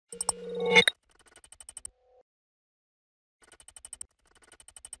In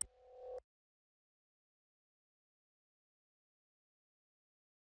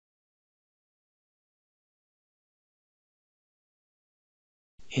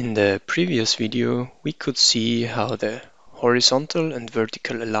the previous video, we could see how the horizontal and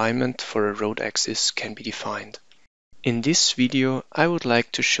vertical alignment for a road axis can be defined. In this video, I would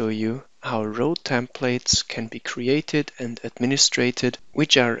like to show you how road templates can be created and administrated,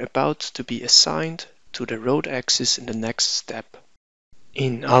 which are about to be assigned to the road axis in the next step.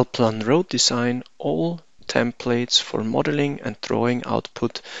 In ALLPLAN road design, all templates for modeling and drawing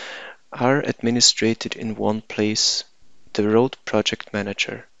output are administrated in one place, the Road Project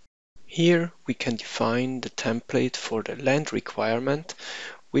Manager. Here we can define the template for the land requirement,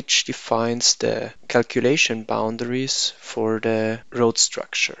 which defines the calculation boundaries for the road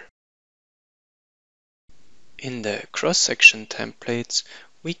structure. In the cross-section templates,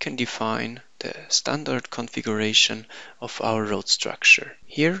 we can define the standard configuration of our road structure.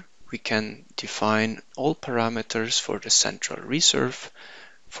 Here we can define all parameters for the central reserve,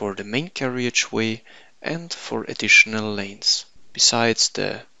 for the main carriageway, and for additional lanes. Besides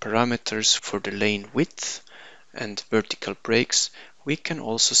the parameters for the lane width and vertical breaks, we can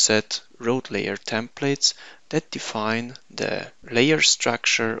also set road layer templates that define the layer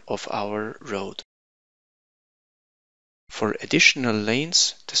structure of our road. For additional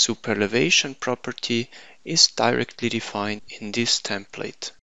lanes, the superelevation property is directly defined in this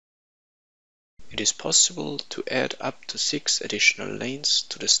template. It is possible to add up to 6 additional lanes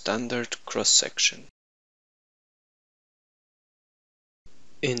to the standard cross-section.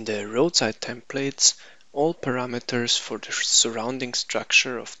 In the roadside templates, all parameters for the surrounding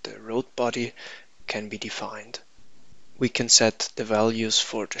structure of the road body can be defined. We can set the values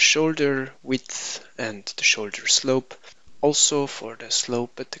for the shoulder width and the shoulder slope, also for the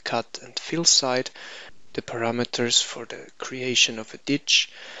slope at the cut and fill side, the parameters for the creation of a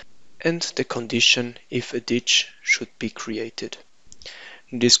ditch, and the condition if a ditch should be created.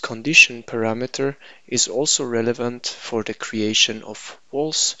 This condition parameter is also relevant for the creation of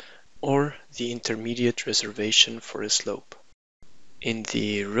walls or the intermediate reservation for a slope. In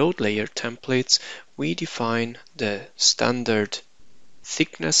the road layer templates, we define the standard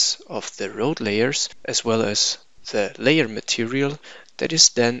thickness of the road layers as well as the layer material that is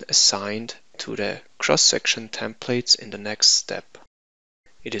then assigned to the cross-section templates in the next step.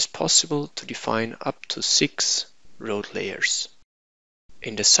 It is possible to define up to 6 road layers.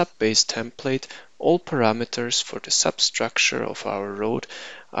 In the subbase template, all parameters for the substructure of our road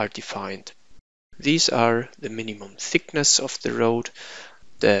are defined. These are the minimum thickness of the road,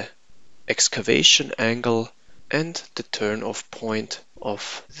 the excavation angle, and the turn-off point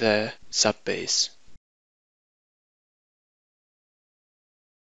of the subbase.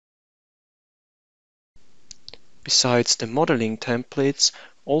 Besides the modeling templates,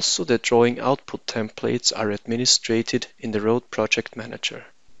 also the drawing output templates are administrated in the Road Project Manager.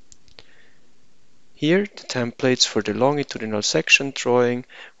 Here the templates for the longitudinal section drawing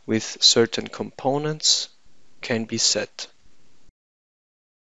with certain components can be set.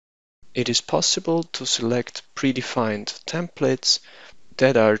 It is possible to select predefined templates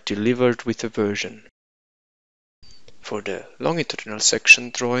that are delivered with a version. For the longitudinal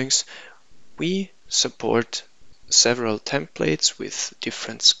section drawings, we support several templates with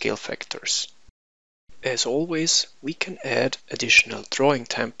different scale factors. As always, we can add additional drawing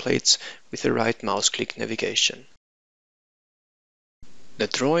templates with the right mouse click navigation. The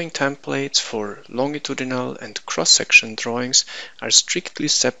drawing templates for longitudinal and cross-section drawings are strictly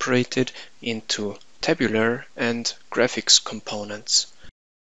separated into tabular and graphics components.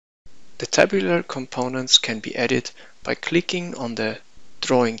 The tabular components can be added by clicking on the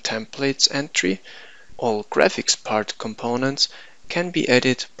Drawing Templates entry. All graphics part components can be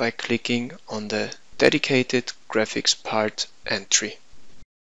added by clicking on the dedicated graphics part entry.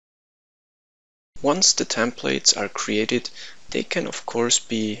 Once the templates are created, they can of course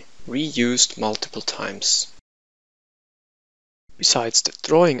be reused multiple times. Besides the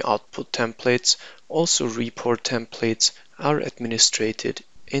drawing output templates, also report templates are administrated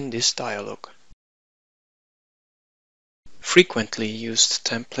in this dialog. Frequently used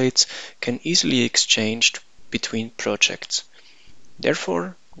templates can easily be exchanged between projects.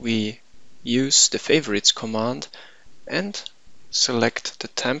 Therefore, we use the favorites command and select the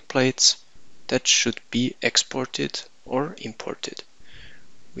templates that should be exported or imported.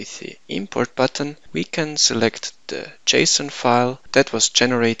 With the import button, we can select the JSON file that was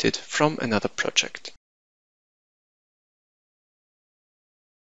generated from another project.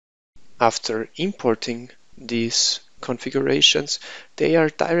 After importing these configurations, they are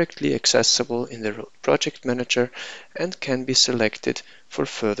directly accessible in the Road Project Manager and can be selected for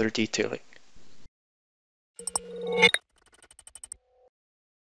further detailing.